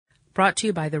Brought to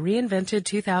you by the reinvented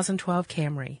 2012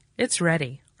 Camry. It's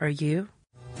ready. Are you?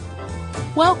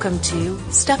 Welcome to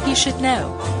Stuff You Should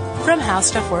Know from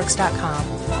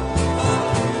HowStuffWorks.com.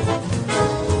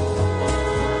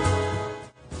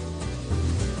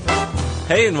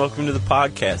 Hey, and welcome to the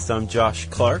podcast. I'm Josh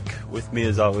Clark. With me,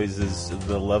 as always, is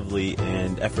the lovely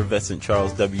and effervescent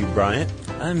Charles W. Bryant.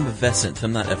 I'm effervescent.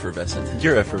 I'm not effervescent.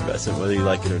 You're effervescent, whether you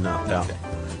like it or not, pal. Okay.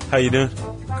 How you doing?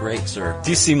 Great, sir. Do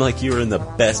you seem like you were in the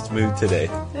best mood today?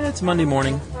 Yeah, it's Monday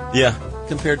morning. Yeah.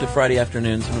 Compared to Friday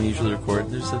afternoons when we usually record,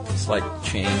 there's a slight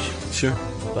change. Sure.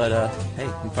 But, hey,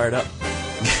 I'm fired up.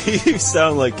 You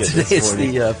sound like it Today this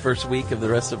morning. is the first week of the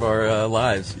rest of our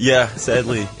lives. Yeah,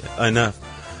 sadly enough.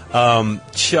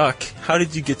 Chuck, how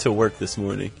did you get to work this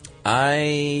morning?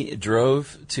 I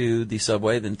drove to the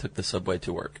subway, then took the subway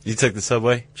to work. You took the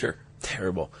subway? Sure.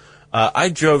 Terrible. I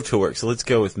drove to work, so let's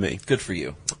go with me. Good for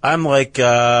you. I'm like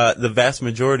the vast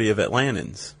majority of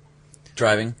Atlantans.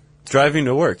 Driving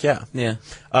to work, yeah. Yeah.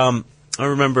 I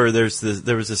remember there was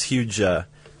this huge,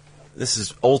 this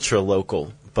is ultra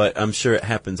local, but I'm sure it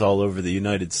happens all over the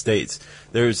United States.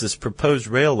 There was this proposed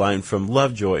rail line from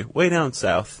Lovejoy, way down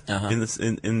south, in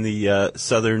the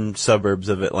southern suburbs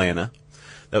of Atlanta,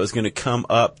 that was going to come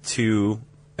up to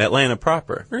Atlanta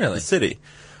proper, Really? the city.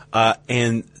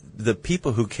 And the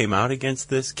people who came out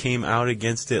against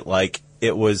it like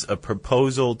it was a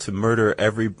proposal to murder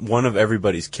one of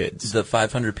everybody's kids. The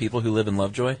 500 people who live in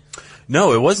Lovejoy?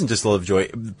 No, it wasn't just Lovejoy.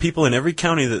 People in every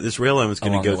county that this rail line was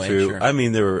going to go through. Sure. I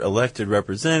mean, there were elected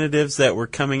representatives that were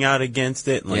coming out against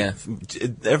it.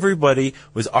 Everybody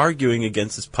was arguing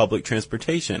against this public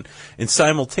transportation. And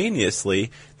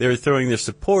simultaneously, they were throwing their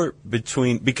support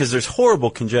because there's horrible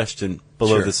congestion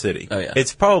below the city. Oh, yeah.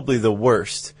 It's probably the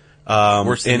worst,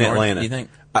 Worse than in north, Atlanta. you think?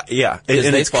 Yeah,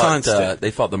 and They it's fought, constant. they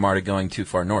fought the MARTA going too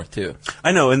far north, too.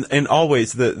 I know, and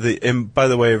always and by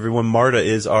the way, everyone, MARTA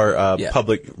is our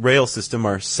public rail system,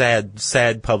 our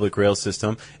sad public rail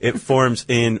system. It forms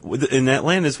in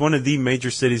Atlanta is one of the major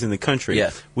cities in the country.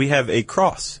 Yes. We have a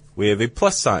cross, we have a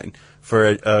plus sign for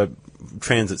a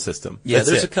transit system. Yeah,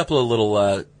 That's there's it. a couple of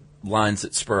little lines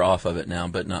that spur off of it now,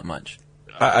 but not much.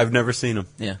 I've never seen them.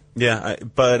 Yeah. Yeah,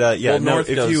 North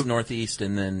goes northeast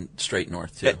and then straight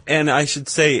north, too. And I should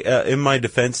say, in my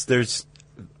defense,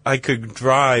 I could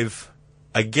drive,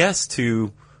 I guess,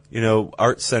 to,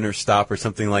 Art Center stop or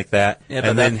something like that, Yeah, but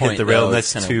and at then that point, hit the rail, though, and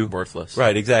it's that's kind of too worthless.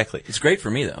 Right, exactly. It's great for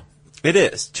me, though. It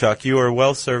is, Chuck. You are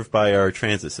well served by our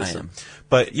transit system. I am.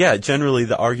 But yeah, generally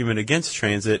the argument against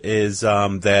transit is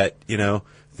that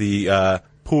the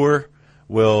poor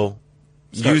will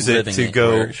use it to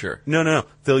go. Sure. No.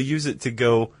 They'll use it to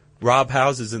go rob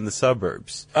houses in the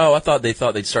suburbs. Oh, I thought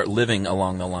they'd start living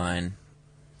along the line.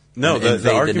 No, and the invade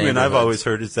the argument I've neighborhoods. always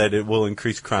heard is that it will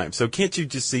increase crime. So can't you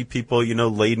just see people,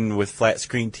 laden with flat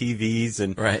screen TVs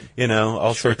and, Right.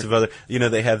 All sorts of other,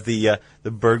 they have the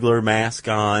burglar mask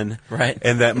on. Right.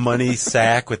 And that money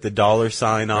sack with the dollar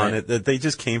sign on Right. it, that they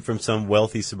just came from some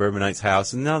wealthy suburbanite's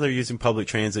house and now they're using public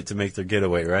transit to make their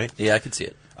getaway, right? Yeah, I could see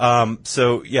it.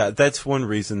 So yeah, that's one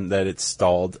reason that it's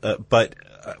stalled. But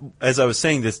as I was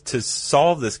saying, to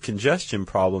solve this congestion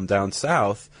problem down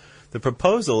south, the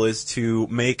proposal is to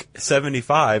make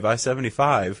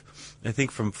I-75, I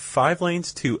think from 5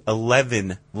 lanes to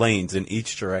 11 lanes in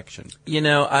each direction.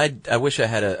 I wish I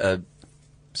had a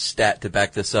stat to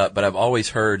back this up, but I've always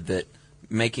heard that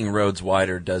making roads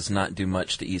wider does not do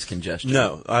much to ease congestion.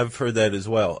 No, I've heard that as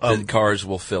well. The cars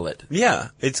will fill it. Yeah,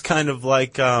 it's kind of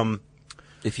like...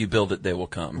 if you build it, they will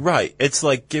come. Right. It's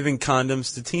like giving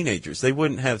condoms to teenagers. They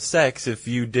wouldn't have sex if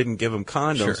you didn't give them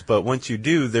condoms, Sure. but once you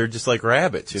do, they're just like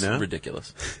rabbits, It's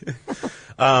ridiculous.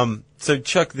 So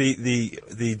Chuck,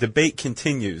 the debate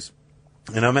continues,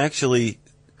 and I'm actually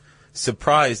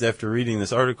surprised after reading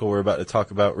this article we're about to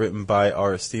talk about, written by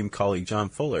our esteemed colleague John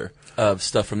Fuller. Of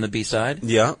stuff from the B-side?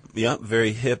 Yeah,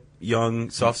 very hip, young,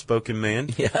 soft-spoken man.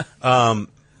 Yeah.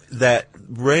 That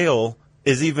rail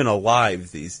is even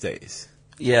alive these days.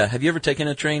 Yeah. Have you ever taken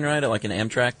a train ride, like an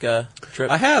Amtrak trip?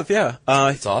 I have, yeah.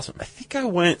 It's awesome. I think I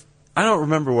went. I don't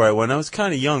remember where I went. I was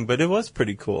kind of young, but it was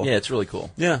pretty cool. Yeah, it's really cool.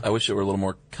 Yeah. I wish it were a little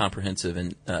more comprehensive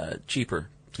and cheaper.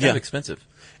 It's kind of expensive.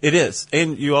 It is,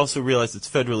 and you also realize it's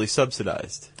federally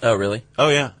subsidized. Oh, really? Oh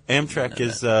yeah, Amtrak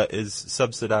is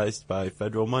subsidized by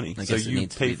federal money, I so guess it you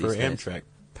needs to pay be for these days. Amtrak,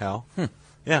 pal.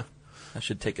 Yeah. I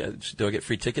should do I get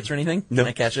free tickets or anything? No. Can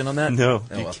I cash in on that? No,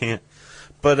 Oh, you well. can't.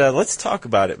 But let's talk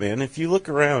about it, man. If you look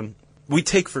around, we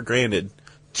take for granted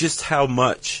just how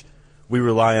much we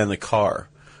rely on the car.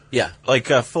 Yeah. Like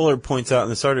Fuller points out in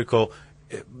this article,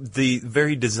 the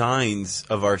very designs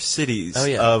of our cities, Oh,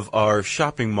 yeah. of our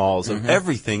shopping malls, of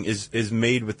everything is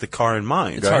made with the car in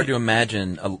mind. It's hard to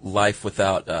imagine a life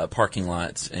without parking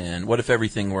lots. And what if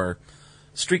everything were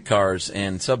streetcars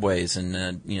and subways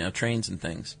and trains and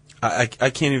things? I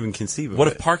can't even conceive of What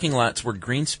it. if parking lots were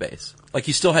green space? Like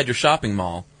you still had your shopping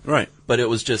mall, Right. but it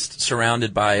was just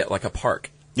surrounded by like a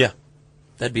park. Yeah.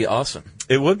 That'd be awesome.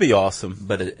 It would be awesome.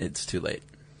 But it's too late.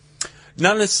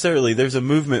 Not necessarily. There's a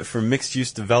movement for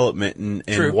mixed-use development and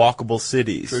True. walkable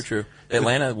cities. True.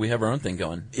 Atlanta, we have our own thing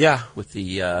going. Yeah. With the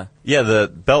Yeah, the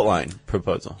Beltline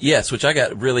proposal. yes, which I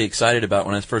got really excited about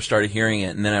when I first started hearing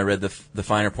it, and then I read the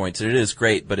finer points. It is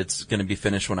great, but it's going to be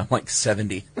finished when I'm like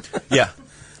 70. Yeah.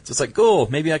 So it's like, cool,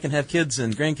 maybe I can have kids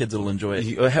and grandkids that'll enjoy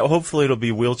it. Hopefully it'll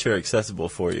be wheelchair accessible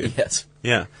for you. Yes.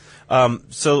 Yeah.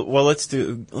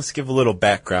 Let's give a little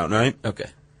background, right? Okay.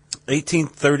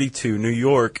 1832, New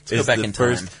York go is back the in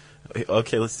first. time.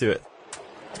 Okay, let's do it.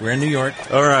 We're in New York.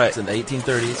 All right. It's in the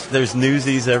 1830s. There's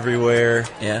newsies everywhere.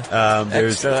 Yeah.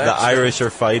 There's Extra. the Irish are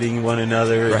fighting one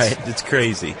another. Right. It's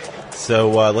crazy. So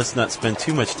let's not spend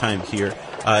too much time here.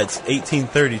 It's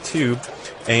 1832,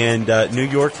 and New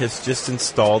York has just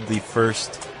installed the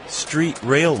first street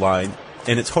rail line,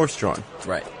 and it's horse-drawn.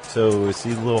 Right. So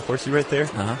see the little horsey right there?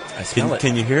 Uh-huh. I smell it.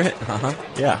 Can you hear it? Uh-huh.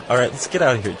 Yeah. All right, let's get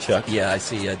out of here, Chuck. Yeah, I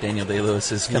see Daniel Day-Lewis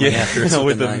is coming after us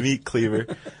with the a knife. meat cleaver.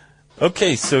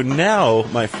 Okay, so now,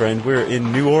 my friend, we're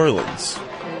in New Orleans.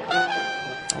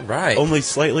 All right. Only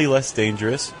slightly less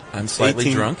dangerous. I'm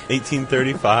slightly drunk.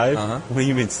 1835. Uh-huh. What do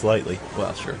you mean slightly?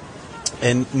 Well, sure.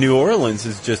 And New Orleans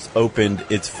has just opened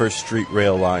its first street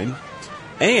rail line.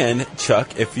 And,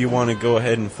 Chuck, if you want to go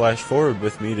ahead and flash forward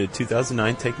with me to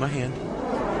 2009, take my hand.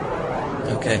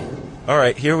 Okay. All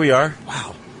right, here we are.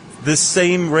 Wow. This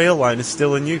same rail line is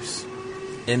still in use.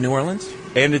 In New Orleans?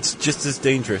 And it's just as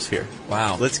dangerous here.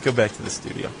 Wow. Let's go back to the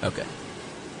studio. Okay.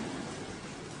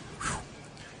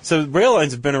 So rail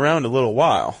lines have been around a little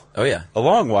while. Oh, yeah. A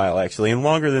long while, actually, and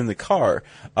longer than the car.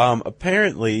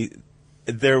 Apparently,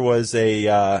 there was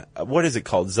a, what is it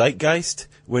called, zeitgeist?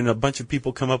 When a bunch of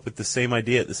people come up with the same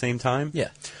idea at the same time? Yeah.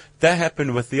 That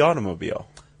happened with the automobile.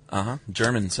 Uh-huh.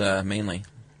 Germans, mainly.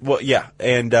 Well, yeah,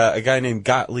 and a guy named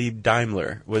Gottlieb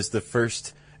Daimler was the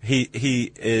first.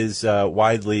 He is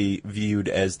widely viewed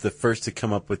as the first to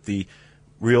come up with the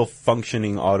real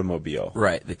functioning automobile.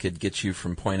 Right. That could get you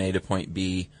from point A to point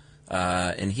B.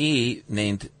 And he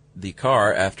named the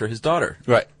car after his daughter.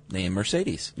 Right. Named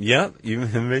Mercedes. Yep, you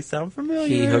may sound familiar.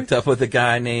 He hooked up with a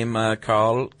guy named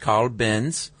Carl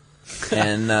Benz.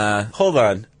 And Hold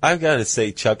on. I've got to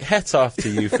say, Chuck, hats off to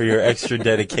you for your extra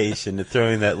dedication to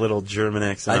throwing that little German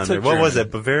accent I on there. took What was German.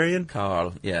 it, Bavarian?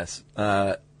 Carl, yes.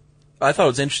 I thought it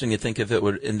was interesting to think if it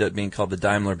would end up being called the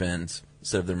Daimler Benz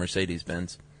instead of the Mercedes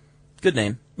Benz. Good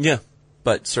name, Yeah.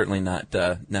 but certainly not.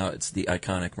 Now it's the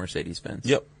iconic Mercedes Benz.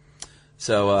 Yep.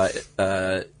 So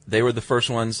they were the first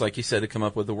ones, like you said, to come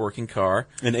up with a working car.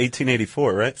 In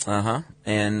 1884, right? Uh-huh.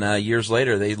 And years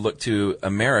later, they looked to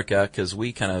America because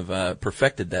we kind of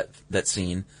perfected that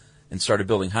scene and started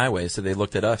building highways. So they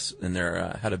looked at us and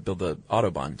their how to build the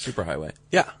Autobahn superhighway.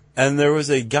 Yeah. And there was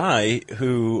a guy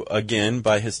who, again,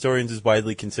 by historians is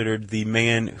widely considered the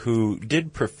man who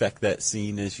did perfect that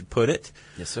scene, as you put it.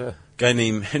 Yes, sir. Guy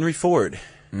named Henry Ford.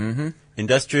 Mm-hmm.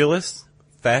 Industrialist,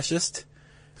 fascist,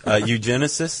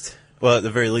 eugenicist. Well, at the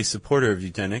very least, supporter of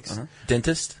eugenics. Uh-huh.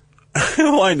 Dentist.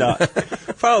 Why not?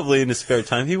 Probably in his spare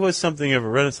time. He was something of a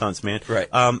Renaissance man. Right.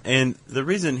 And the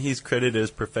reason he's credited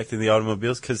as perfecting the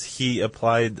automobiles because he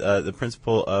applied the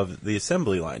principle of the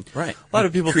assembly line. Right. A lot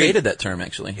of people created that term,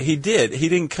 actually. He did. He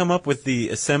didn't come up with the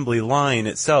assembly line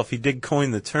itself. He did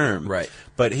coin the term. Right.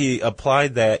 But he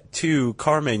applied that to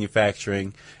car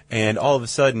manufacturing, and all of a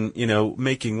sudden,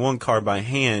 making one car by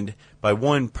hand by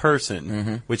one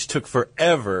person, which took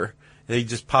forever. They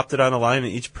just popped it on a line,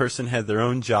 and each person had their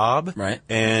own job. Right.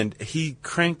 And he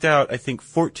cranked out, I think,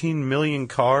 14 million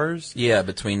cars. Yeah,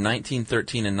 between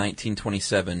 1913 and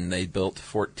 1927, they built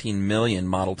 14 million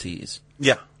Model Ts.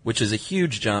 Yeah. Which is a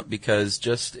huge jump because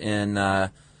just in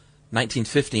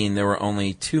 1915, there were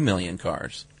only 2 million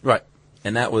cars. Right.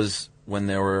 And that was when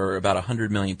there were about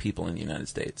 100 million people in the United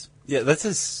States. Yeah,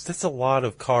 that's a lot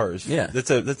of cars. Yeah. That's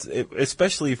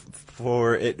especially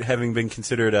for it having been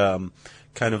considered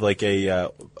kind of like a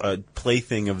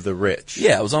plaything of the rich.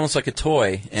 Yeah, it was almost like a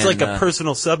toy. It's like a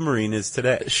personal submarine is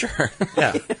today. Sure.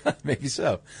 Yeah. Maybe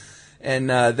so. And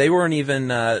they weren't even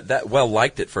that well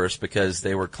liked at first because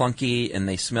they were clunky and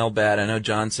they smelled bad. I know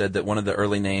John said that one of the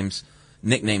early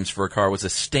nicknames for a car was a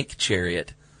stink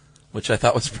chariot, which I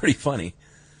thought was pretty funny.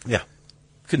 Yeah.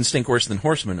 Couldn't stink worse than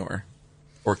horse manure,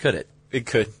 or could it? It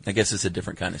could. I guess it's a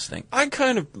different kind of stink. I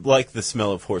kind of like the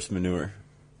smell of horse manure.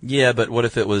 Yeah, but what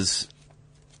if it was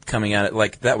coming out,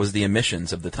 like that was the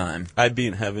emissions of the time? I'd be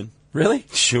in heaven. Really?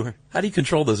 Sure. How do you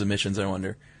control those emissions, I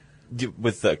wonder?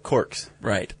 With corks.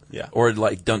 Right. Yeah. Or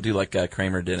like, don't do like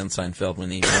Kramer did on Seinfeld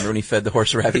when he fed the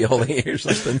horse ravioli or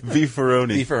something.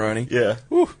 Beefaroni. Beefaroni. Yeah.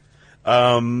 Whew.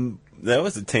 That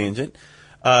was a tangent.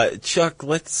 Chuck,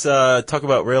 let's talk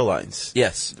about rail lines.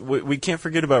 Yes. We can't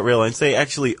forget about rail lines. They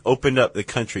actually opened up the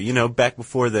country. You know, back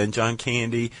before then, John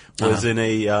Candy was in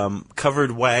a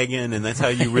covered wagon, and that's how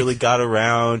you really got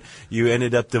around. You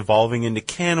ended up devolving into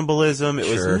cannibalism. It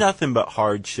Sure. was nothing but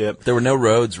hardship. There were no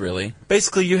roads, really.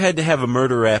 Basically, you had to have a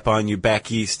murder rap on you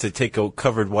back east to take a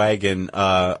covered wagon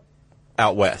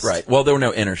out west. Right. Well, there were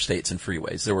no interstates and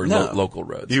freeways. There were No. local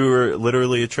roads. You were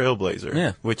literally a trailblazer.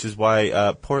 Yeah. Which is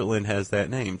why Portland has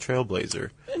that name, Trailblazer.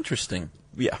 Interesting.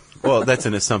 Yeah. Well, that's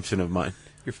an assumption of mine.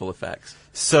 You're full of facts.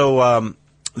 So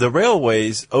the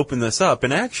railways open this up,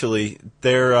 and actually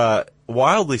they're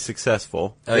wildly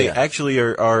successful. Oh, They yeah. actually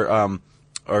are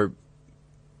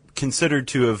considered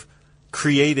to have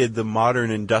created the modern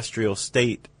industrial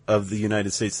state of the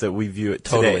United States that we view it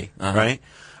today. Totally. Uh-huh. Right?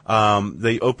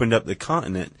 They opened up the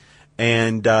continent,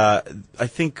 and I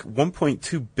think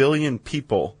 1.2 billion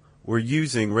people were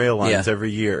using rail lines Yeah.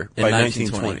 every year In by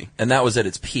 1920. And that was at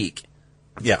its peak.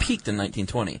 Yeah. Peaked in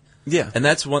 1920. Yeah. And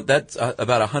that's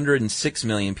about 106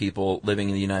 million people living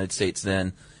in the United States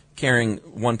then, carrying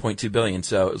 1.2 billion.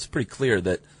 So it was pretty clear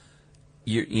that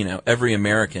you know, every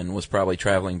American was probably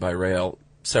traveling by rail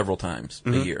several times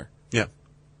a year, Yeah.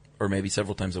 or maybe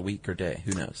several times a week or day.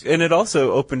 Who knows? And it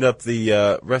also opened up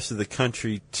the rest of the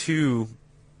country to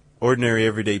ordinary,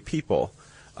 everyday people.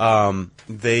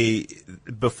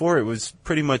 Before it was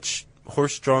pretty much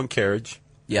horse-drawn carriage,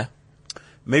 Yeah.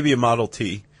 maybe a Model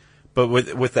T, but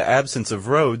with the absence of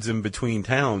roads in between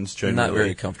towns, generally. Not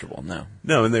very comfortable. No.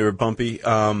 No, and they were bumpy.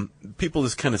 People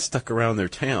just kind of stuck around their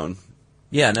town.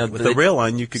 Yeah. No. With the rail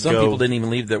line, you could Some go. people didn't even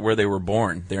leave where they were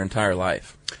born their entire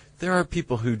life. There are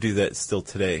people who do that still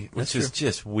today, which That's is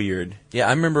just weird. Yeah, I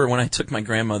remember when I took my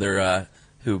grandmother,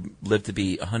 who lived to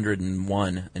be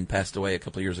 101 and passed away a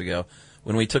couple of years ago.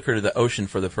 When we took her to the ocean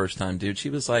for the first time, dude, she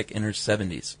was like in her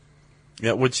 70s.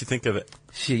 Yeah, what'd you think of it?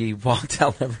 She walked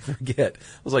out, I'll never forget.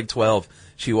 I was like 12.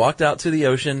 She walked out to the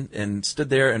ocean and stood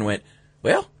there and went,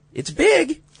 "Well, it's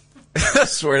big." I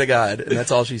swear to God. And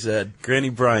that's all she said. Granny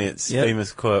Bryant's Yep.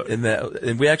 famous quote.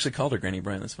 And we actually called her Granny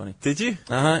Bryant. That's funny. Did you?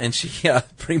 Uh-huh. And she,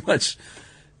 pretty much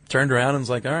turned around and was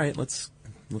like, "All right, let's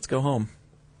go home.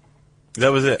 That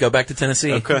was it. Go back to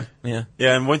Tennessee." Okay. Yeah.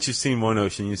 Yeah, and once you've seen one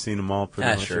ocean, you've seen them all pretty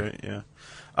much, Sure. right? Yeah.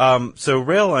 So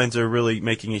rail lines are really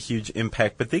making a huge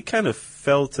impact, but they kind of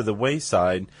fell to the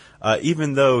wayside,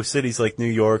 even though cities like New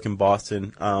York and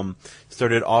Boston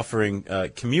started offering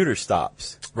commuter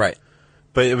stops. Right.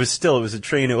 But it was a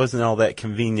train. It wasn't all that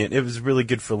convenient. It was really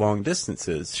good for long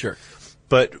distances. Sure.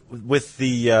 But with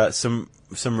the some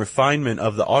refinement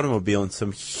of the automobile and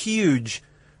some huge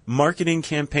marketing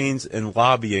campaigns and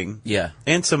lobbying, Yeah.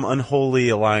 and some unholy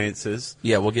alliances,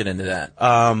 Yeah, we'll get into that.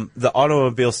 the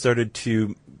automobile started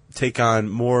to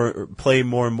play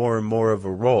more and more of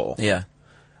a role. Yeah.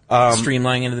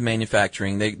 Streamlining into the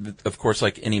manufacturing. They, of course,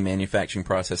 like any manufacturing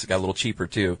process, it got a little cheaper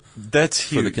too That's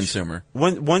huge. for the consumer.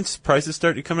 Once prices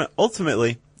started coming up,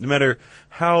 ultimately, no matter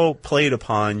how played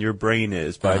upon your brain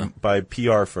is by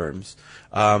PR firms,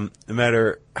 no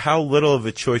matter how little of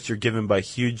a choice you're given by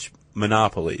huge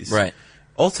monopolies, Right.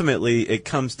 ultimately it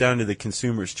comes down to the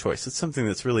consumer's choice. It's something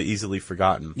that's really easily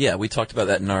forgotten. Yeah, we talked about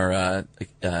that in our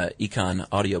Econ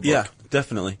audiobook. Yeah,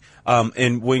 definitely.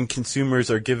 And when consumers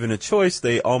are given a choice,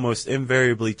 they almost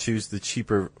invariably choose the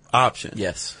cheaper option.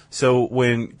 Yes. So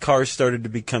when cars started to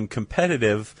become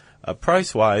competitive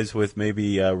price-wise with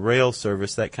maybe rail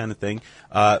service, that kind of thing,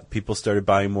 people started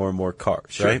buying more and more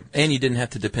cars, right? And you didn't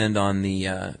have to depend on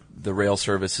the rail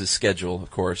service's schedule,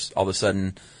 of course. All of a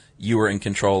sudden, you were in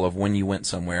control of when you went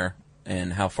somewhere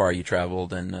and how far you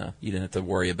traveled, and you didn't have to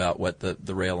worry about what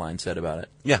the rail line said about it.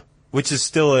 Yeah, which is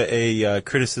still a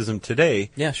criticism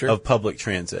today Yeah, sure. of public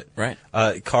transit. Right.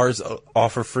 Cars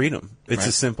offer freedom. It's Right.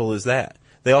 as simple as that.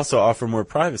 They also offer more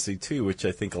privacy, too, which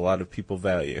I think a lot of people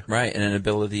value. Right, and an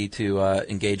ability to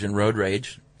engage in road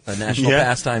rage, a national Yeah.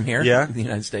 pastime here Yeah. in the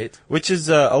United States. Which is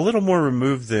a little more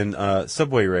removed than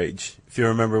subway rage. If you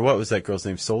remember, what was that girl's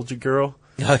name? Soldier Girl?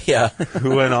 Oh, yeah.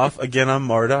 Who went off again on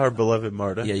Marta, our beloved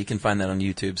Marta. Yeah, you can find that on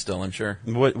YouTube still, I'm sure.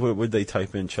 What would they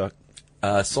type in, Chuck?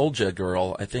 Soulja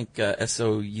Girl, I think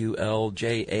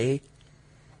Soulja,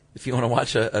 if you want to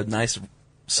watch a nice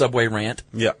subway rant.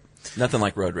 Yeah. Nothing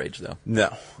like road rage, though.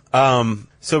 No.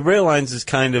 So rail lines is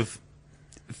kind of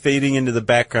fading into the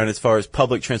background as far as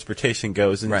public transportation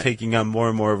goes, and Right. taking on more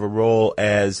and more of a role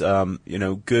as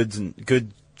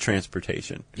good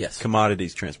transportation, Yes.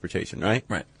 commodities transportation, right?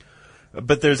 Right.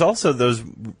 But there's also those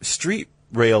street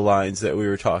rail lines that we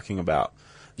were talking about.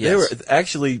 They Yes. were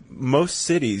actually, most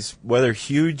cities, whether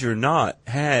huge or not,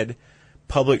 had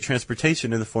public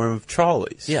transportation in the form of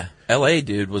trolleys. Yeah. L.A.,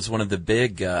 dude, was one of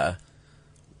the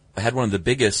had one of the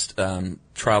biggest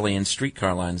trolley and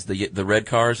streetcar lines. The red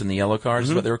cars and the yellow cars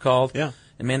is what they were called. Yeah.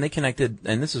 And man, they connected,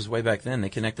 and this is way back then, they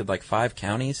connected like 5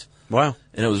 counties. Wow.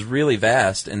 And it was really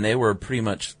vast, and they were pretty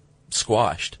much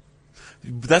squashed.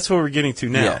 That's what we're getting to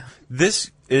now. Yeah.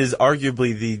 This is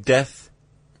arguably the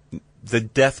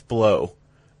death blow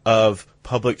of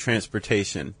public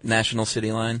transportation. National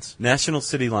city lines. National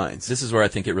city lines. This is where I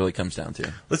think it really comes down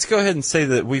to. Let's go ahead and say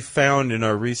that we found in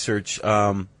our research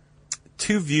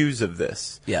 2 views of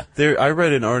this. Yeah. I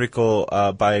read an article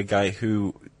by a guy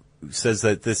who says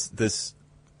that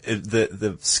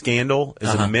the scandal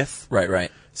is a myth.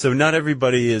 Right. So not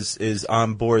everybody is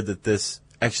on board that this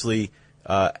actually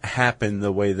happened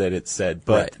the way that it's said.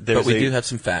 But But we do have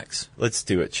some facts. Let's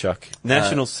do it, Chuck.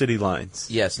 National City Lines.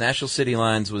 Yes, National City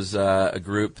Lines was a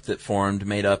group that formed,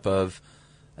 made up of,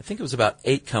 I think it was about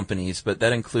 8 companies, but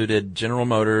that included General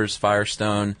Motors,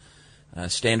 Firestone,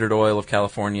 Standard Oil of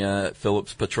California,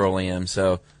 Phillips Petroleum.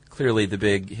 So clearly the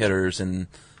big hitters in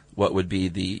what would be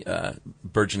the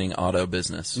burgeoning auto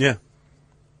business. Yeah.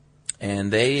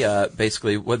 And they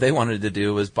basically, what they wanted to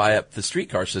do was buy up the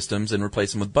streetcar systems and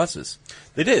replace them with buses.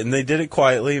 They did, and they did it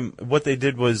quietly. What they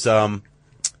did was,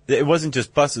 it wasn't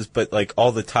just buses, but like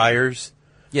all the tires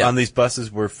on these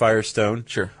buses were Firestone.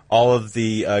 Sure. All of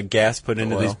the gas put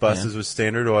into Oil, these buses was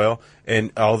Standard Oil,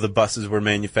 and all the buses were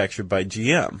manufactured by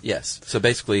GM. Yes. So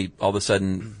basically, all of a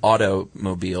sudden,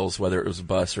 automobiles, whether it was a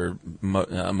bus or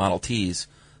Model Ts,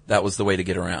 that was the way to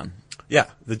get around. Yeah,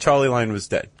 the trolley line was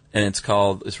dead. And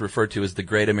it's referred to as the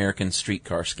Great American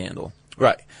Streetcar Scandal.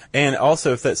 Right. And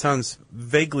also, if that sounds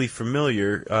vaguely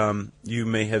familiar, you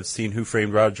may have seen Who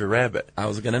Framed Roger Rabbit. I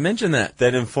was going to mention that.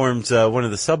 That informs one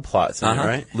of the subplots in it,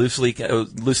 right?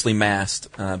 Loosely masked,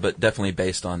 but definitely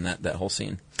based on that whole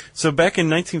scene. So back in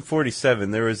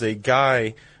 1947, there was a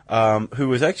guy who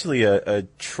was actually a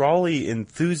trolley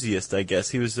enthusiast, I guess.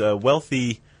 He was a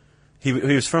wealthy. He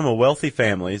was from a wealthy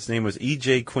family. His name was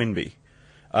E.J. Quinby.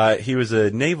 He was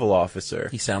a naval officer.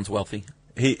 He sounds wealthy.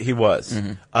 He was.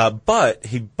 But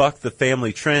he bucked the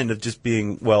family trend of just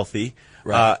being wealthy,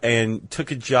 Right. And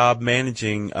took a job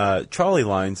managing trolley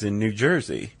lines in New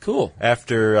Jersey. Cool.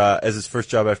 After as his first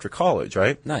job after college,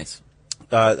 right? Nice.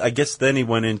 I guess then he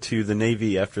went into the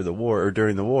Navy after the war, or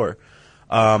during the war.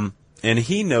 And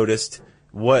he noticed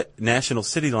what National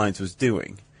City Lines was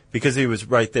doing. Because he was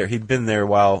right there. He'd been there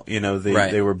while,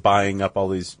 they were buying up all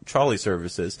these trolley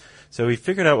services. So he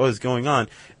figured out what was going on,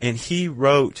 and he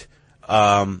wrote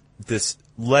this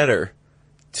letter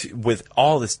with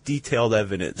all this detailed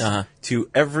evidence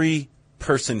to every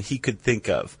person he could think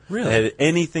of. Really? That had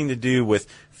anything to do with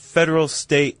federal,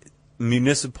 state,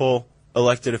 municipal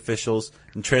elected officials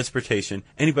and transportation.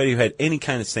 Anybody who had any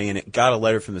kind of say in it got a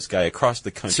letter from this guy across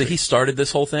the country. So he started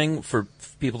this whole thing for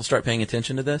people to start paying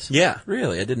attention to this? Yeah.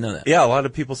 Really? I didn't know that. Yeah, a lot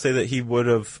of people say that he would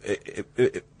have,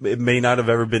 it may not have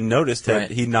ever been noticed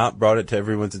had he not brought it to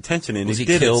everyone's attention. And Was he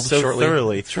did killed it so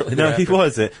shortly thoroughly. No, thereafter? he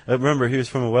wasn't. Remember, he was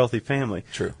from a wealthy family.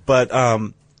 True. But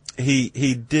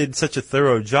he did such a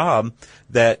thorough job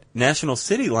that National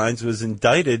City Lines was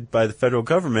indicted by the federal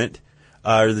government,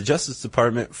 or the Justice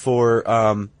Department, for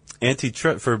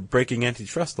for breaking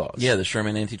antitrust laws. Yeah, the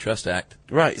Sherman Antitrust Act.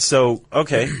 Right. So,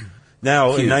 okay. Now,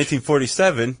 Huge. in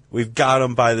 1947, we've got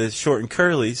them by the short and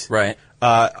curlies. Right.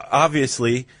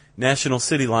 Obviously, National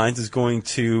City Lines is going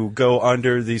to go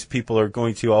under. These people are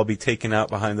going to all be taken out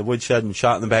behind the woodshed and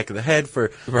shot in the back of the head for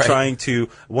trying to.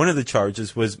 One of the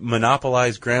charges was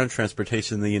monopolize ground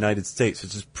transportation in the United States,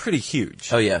 which is pretty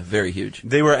huge. Oh, yeah, very huge.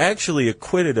 They were actually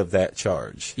acquitted of that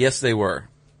charge. Yes, they were.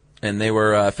 And they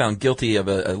were found guilty of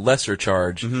a lesser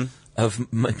charge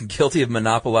guilty of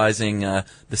monopolizing the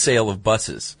sale of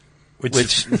buses.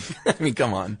 Which I mean,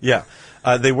 come on. Yeah.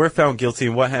 They were found guilty,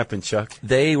 and what happened, Chuck?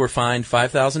 They were fined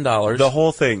 $5,000. The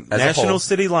whole thing. As a National whole.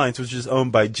 City Lines, which is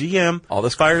owned by GM, All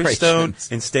those Firestone,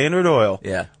 corporations. and Standard Oil,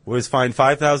 was fined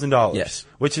 $5,000. Yes.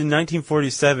 Which in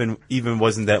 1947 even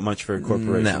wasn't that much for a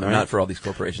corporation. No, right? not for all these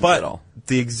corporations but at all.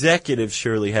 the executives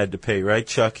surely had to pay, right,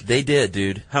 Chuck? They did,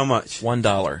 dude. How much? $1.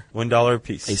 $1 a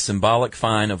piece. A symbolic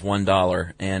fine of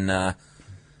 $1. And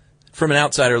from an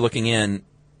outsider looking in,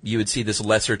 you would see this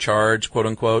lesser charge, quote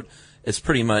unquote, as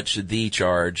pretty much the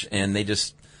charge. And they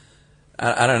just,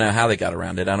 I don't know how they got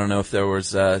around it. I don't know if there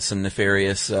was some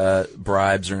nefarious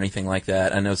bribes or anything like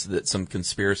that. I know that some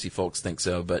conspiracy folks think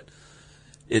so, but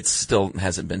it still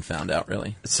hasn't been found out,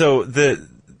 really. So the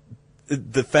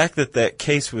fact that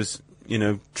case was,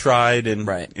 tried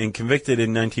and convicted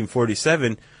in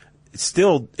 1947,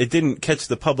 still, it didn't catch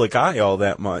the public eye all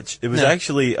that much. It was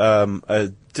actually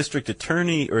a district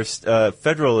attorney or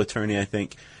federal attorney, I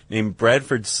think, named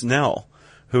Bradford Snell,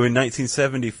 who in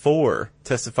 1974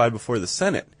 testified before the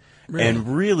Senate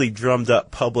and really drummed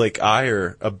up public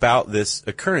ire about this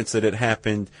occurrence that had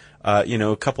happened,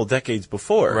 a couple decades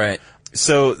before. Right.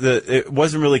 So it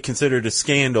wasn't really considered a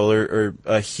scandal or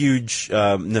a huge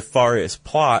nefarious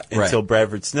plot until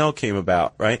Bradford Snell came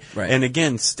about, right? And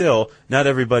again, still, not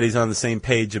everybody's on the same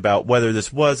page about whether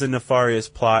this was a nefarious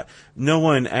plot. No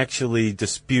one actually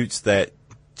disputes that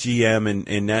GM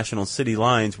and National City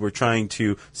Lines were trying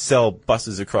to sell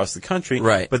buses across the country.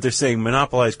 Right. But they're saying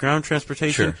monopolize ground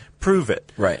transportation. Sure. Prove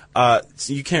it. Right.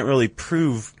 So you can't really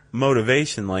prove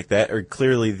motivation like that, or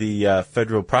clearly the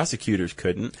federal prosecutors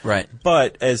couldn't. Right.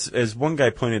 But as one guy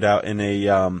pointed out in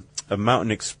a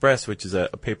Mountain Express, which is a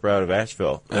paper out of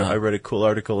Asheville, I read a cool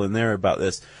article in there about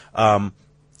this.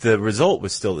 The result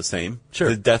was still the same. Sure.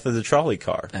 The death of the trolley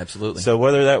car. Absolutely. So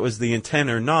whether that was the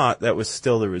intent or not, that was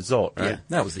still the result, right? Yeah,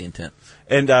 that was the intent.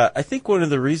 And I think one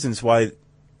of the reasons why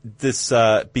this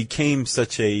became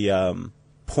such a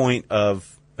point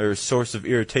of or source of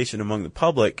irritation among the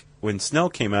public when Snell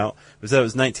came out was that it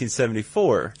was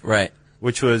 1974. Right.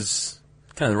 Which was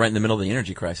kind of right in the middle of the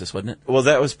energy crisis, wasn't it? Well,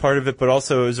 that was part of it, but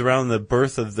also it was around the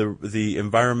birth of the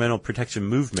environmental protection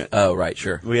movement. Oh, right,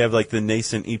 sure. We have like the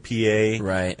nascent EPA.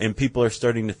 Right. And people are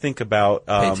starting to think about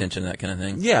pay attention to that kind of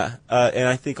thing. Yeah. And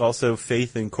I think also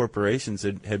faith in corporations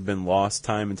had been lost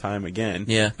time and time again.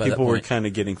 Yeah, by people that were point. kind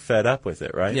of getting fed up with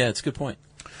it, right? Yeah, it's a good point.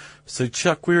 So,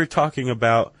 Chuck, we were talking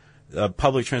about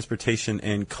public transportation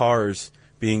and cars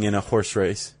being in a horse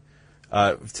race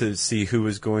to see who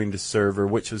was going to serve or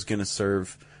which was going to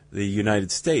serve the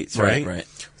United States, right?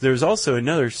 Right. There's also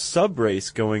another sub-race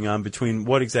going on between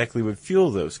what exactly would fuel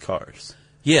those cars.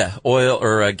 Yeah, oil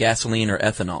or gasoline or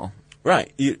ethanol.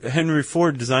 Right. Henry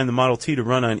Ford designed the Model T to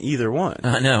run on either one.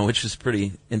 I know, which is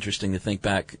pretty interesting to think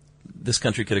back. This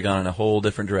country could have gone in a whole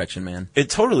different direction, man. It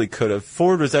totally could have.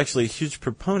 Ford was actually a huge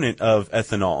proponent of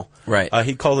ethanol. Right.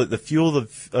 He called it the fuel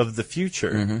of the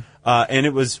future. Mm-hmm.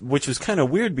 And which was kind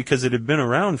of weird because it had been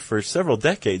around for several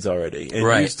decades already. And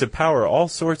Right. used to power all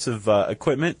sorts of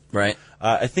equipment. Right.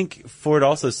 I think Ford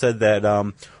also said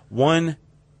that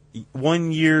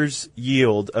 1 year's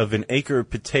yield of an acre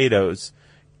of potatoes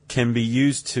can be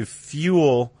used to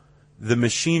fuel the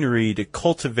machinery to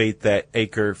cultivate that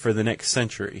acre for the next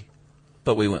century.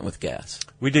 But we went with gas.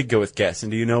 We did go with gas,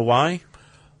 and do you know why?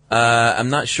 I'm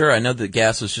not sure. I know that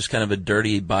gas was just kind of a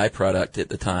dirty byproduct at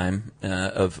the time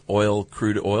of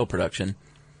crude oil production.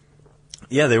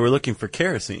 Yeah, they were looking for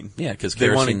kerosene. Yeah, because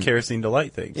they wanted kerosene to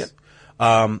light things. Yep.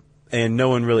 And no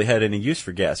one really had any use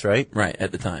for gas, right? Right,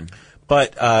 at the time.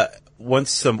 But once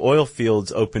some oil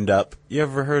fields opened up, you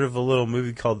ever heard of a little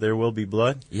movie called There Will Be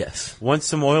Blood? Yes. Once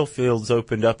some oil fields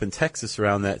opened up in Texas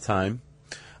around that time,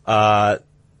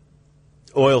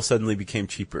 oil suddenly became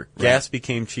cheaper. Right. Gas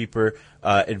became cheaper.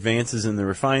 Advances in the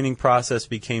refining process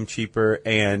became cheaper,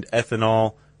 and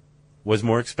ethanol was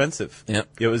more expensive. Yep.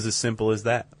 It was as simple as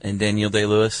that. And Daniel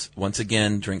Day-Lewis, once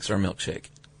again, drinks our milkshake.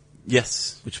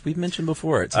 Yes. Which we've mentioned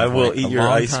before. I will eat your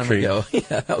ice cream. Ago.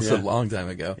 Yeah, that was a long time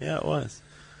ago. Yeah, it was.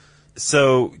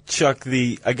 So, Chuck,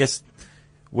 I guess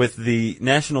with the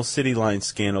National City Line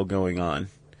scandal going on,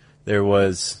 there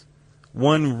was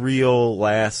one real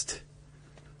last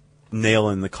nail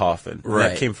in the coffin. Right.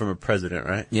 That came from a president,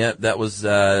 right? Yeah, that was,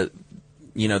 the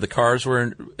cars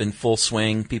were in full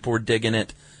swing. People were digging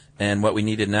it. And what we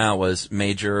needed now was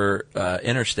major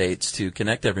interstates to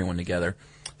connect everyone together.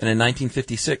 And in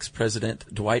 1956, President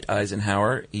Dwight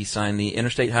Eisenhower, he signed the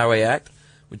Interstate Highway Act,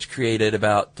 which created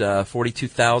about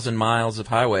 42,000 miles of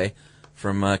highway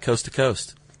from coast to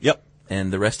coast. Yep.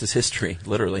 And the rest is history,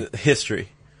 literally. History.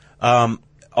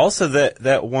 Also,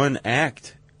 that one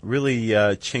act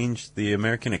really changed the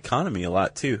American economy a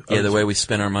lot, too. Yeah, the way we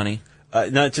spend our money.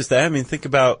 Not just that. I mean, think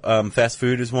about fast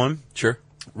food is one. Sure.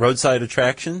 Roadside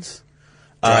attractions.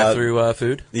 Drive-through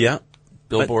food. Yeah.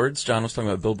 Billboards. John was talking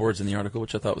about billboards in the article,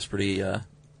 which I thought was pretty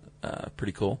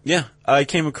cool. Yeah. I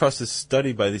came across this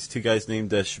study by these two guys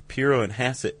named Shapiro and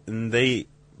Hassett, and they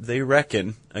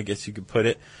reckon, I guess you could put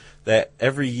it, that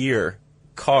every year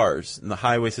cars in the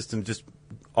highway system, just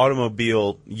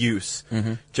automobile use,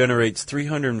 generates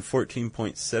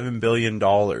 $314.7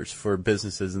 billion for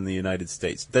businesses in the United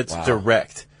States. That's Wow.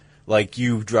 direct. Like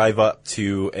you drive up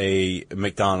to a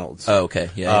McDonald's. Oh, okay.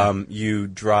 Yeah. You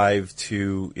drive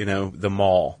to, the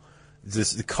mall.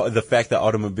 The fact that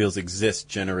automobiles exist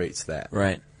generates that.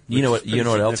 Right. You know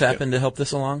what else happened to help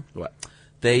this along? What?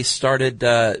 They started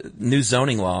new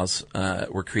zoning laws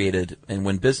were created, and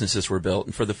when businesses were built,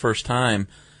 and for the first time,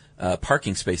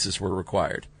 parking spaces were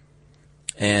required,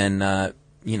 and a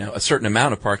certain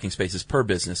amount of parking spaces per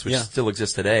business, which still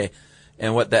exists today.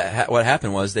 And what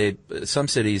happened was some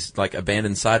cities like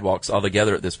abandoned sidewalks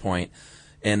altogether at this point,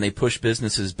 and they pushed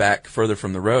businesses back further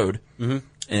from the road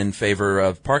in favor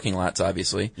of parking lots,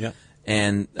 obviously. Yeah.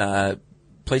 And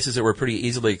places that were pretty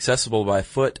easily accessible by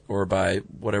foot or by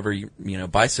whatever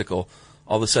bicycle,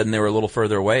 all of a sudden they were a little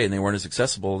further away and they weren't as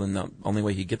accessible, and the only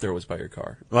way you could get there was by your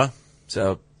car. Well,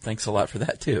 so thanks a lot for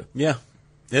that too. Yeah,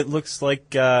 it looks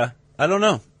like I don't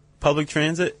know. Public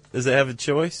transit, does it have a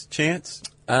chance?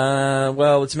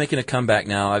 Well, it's making a comeback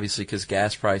now, obviously, because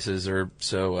gas prices are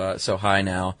so high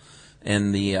now,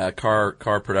 and the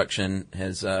car production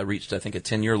has reached, I think, a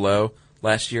 10-year low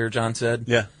last year. John said,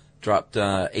 yeah, dropped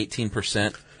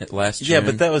 18% last June. Yeah,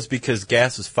 but that was because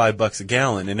gas was $5 a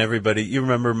gallon, and everybody, you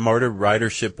remember, MARTA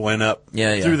ridership went up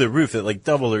through the roof. It like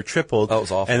doubled or tripled. That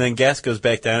was awful. And then gas goes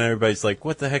back down, and everybody's like,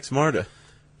 "What the heck's MARTA?"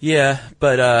 Yeah,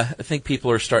 but I think people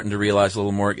are starting to realize a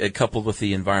little more, coupled with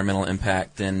the environmental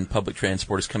impact, and public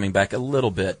transport is coming back a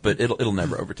little bit, but it'll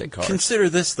never overtake cars. Consider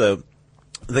this, though.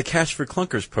 The Cash for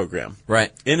Clunkers program,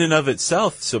 right, in and of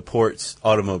itself supports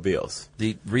automobiles.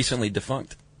 The recently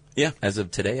defunct. Yeah. As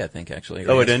of today, I think, actually.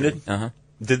 Oh, it ended? Uh-huh.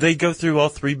 Did they go through all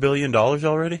 $3 billion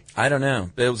already? I don't know.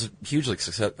 It was a hugely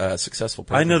successful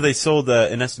program. I know they sold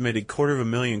an estimated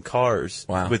 250,000 cars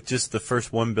with just the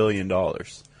first $1 billion.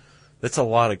 That's a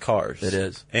lot of cars. It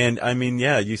is. And, I mean,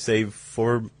 yeah, you save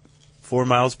 4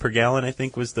 miles per gallon, I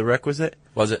think, was the requisite.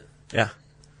 Was it? Yeah.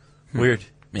 Weird.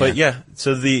 Yeah. But, yeah,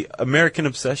 so the American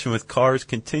obsession with cars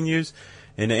continues.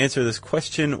 And to answer this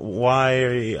question,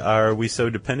 why are we so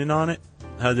dependent on it?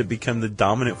 How did it become the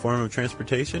dominant form of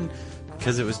transportation?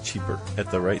 Because it was cheaper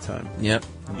at the right time. Yep.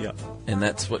 Yep. And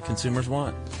that's what consumers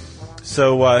want.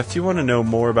 So if you want to know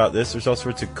more about this, there's all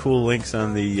sorts of cool links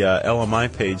on the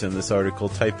LMI page on this article.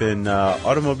 Type in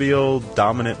automobile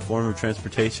dominant form of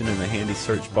transportation in the handy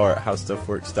search bar at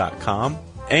howstuffworks.com.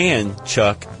 And,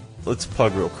 Chuck, let's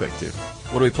plug real quick, dude.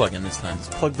 What are we plugging this time? Let's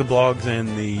plug the blogs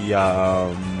and the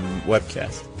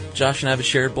webcast. Josh and I have a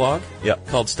shared blog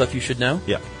called Stuff You Should Know.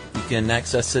 Yep. You can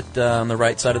access it on the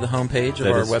right side of the homepage of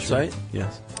our website. True.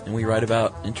 Yes. And we write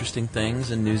about interesting things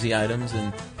and newsy items,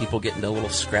 and people get into little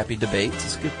scrappy debates.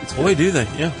 It's good. It's good. Boy, do they.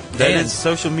 Yeah. That is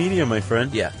social media, my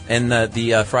friend. Yeah. And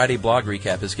the Friday blog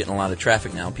recap is getting a lot of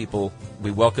traffic now. People,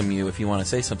 we welcome you if you want to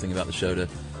say something about the show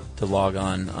to log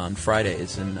on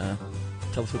Fridays and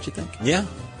tell us what you think. Yeah.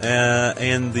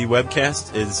 And the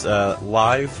webcast is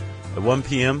live at 1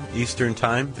 p.m. Eastern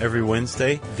Time every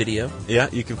Wednesday. Video. Yeah,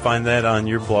 you can find that on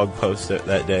your blog post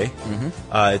that day.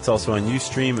 Mm-hmm. It's also on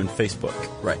Ustream and Facebook.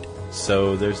 Right.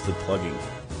 So there's the plugging.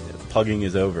 Plugging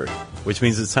is over, which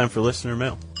means it's time for listener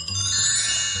mail.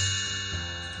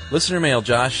 Listener mail,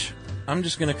 Josh. I'm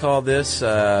just going to call this,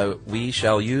 We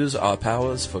Shall Use Our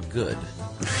Powers for Good.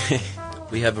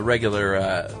 We have a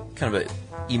regular kind of a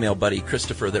email buddy,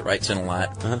 Christopher, that writes in a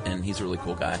lot, and he's a really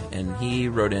cool guy. And he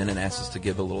wrote in and asked us to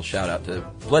give a little shout-out to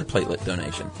blood platelet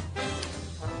donation.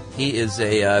 He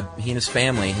and his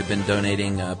family have been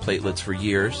donating platelets for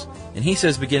years. And he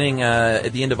says beginning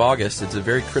at the end of August, it's a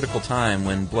very critical time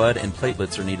when blood and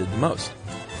platelets are needed the most.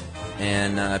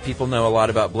 And people know a lot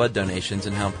about blood donations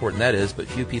and how important that is, but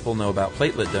few people know about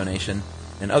platelet donation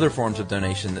and other forms of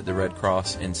donation that the Red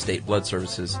Cross and state blood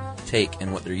services take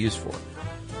and what they're used for.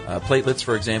 Platelets,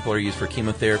 for example, are used for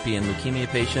chemotherapy and leukemia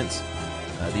patients.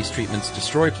 These treatments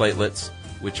destroy platelets,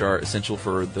 which are essential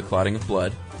for the clotting of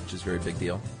blood, which is a very big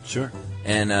deal. Sure.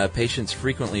 And patients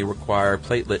frequently require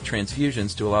platelet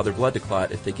transfusions to allow their blood to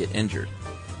clot if they get injured.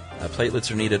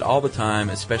 Platelets are needed all the time,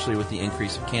 especially with the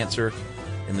increase of cancer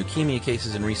and leukemia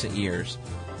cases in recent years.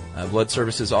 Blood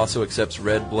Services also accepts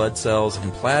red blood cells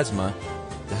and plasma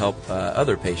to help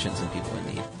other patients and people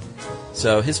in need.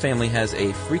 So his family has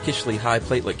a freakishly high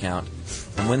platelet count,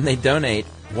 and when they donate,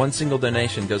 one single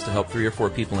donation goes to help 3 or 4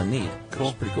 people in need. Cool.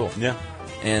 Which is pretty cool. Yeah.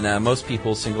 And most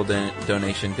people's single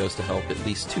donation goes to help at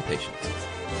least 2 patients.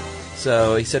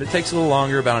 So he said it takes a little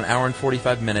longer, about an hour and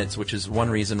 45 minutes, which is one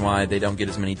reason why they don't get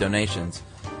as many donations.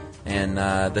 And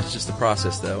that's just the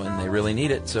process, though, and they really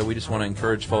need it. So we just want to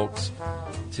encourage folks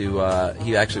to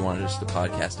he actually wanted us to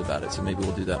podcast about it, so maybe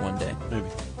we'll do that one day. Maybe.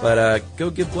 But go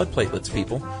give blood platelets,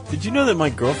 people. Did you know that my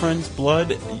girlfriend's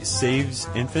blood saves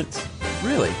infants?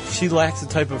 Really? She lacks the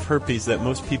type of herpes that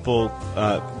most people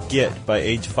get by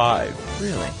age 5.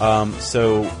 Really?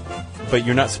 But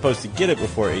you're not supposed to get it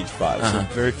before age 5. Uh-huh.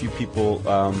 So very few people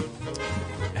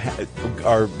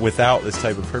are without this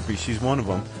type of herpes. She's one of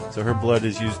them. So her blood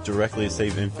is used directly to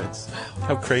save infants.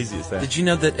 How crazy is that? Did you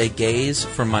know that a gaze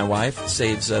from my wife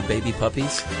saves baby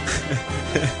puppies?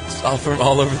 From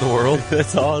all over the world.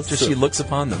 That's awesome. Just she looks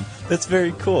upon them. That's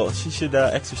very cool. She should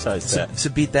exercise that. So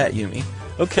beat that, Yumi.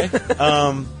 Okay.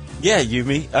 Yeah,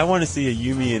 Yumi. I want to see a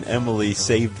Yumi and Emily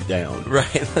saved down.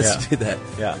 Right, let's do that.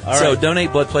 Yeah. All so right.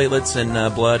 donate blood platelets and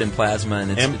blood and plasma,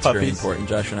 and it's very puppies. important.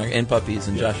 Josh and puppies,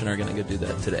 and Josh and I are going to go do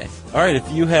that today. All right, if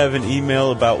you have an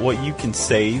email about what you can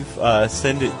save,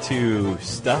 send it to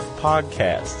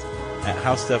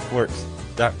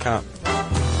stuffpodcast@howstuffworks.com.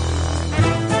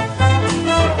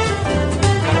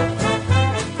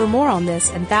 For more on this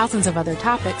and thousands of other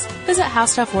topics, visit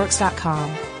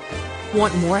howstuffworks.com.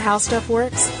 Want more How Stuff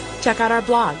Works? Check out our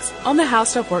blogs on the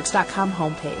howstuffworks.com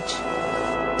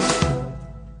homepage.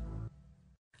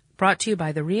 Brought to you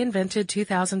by the reinvented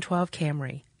 2012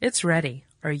 Camry. It's ready.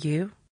 Are you?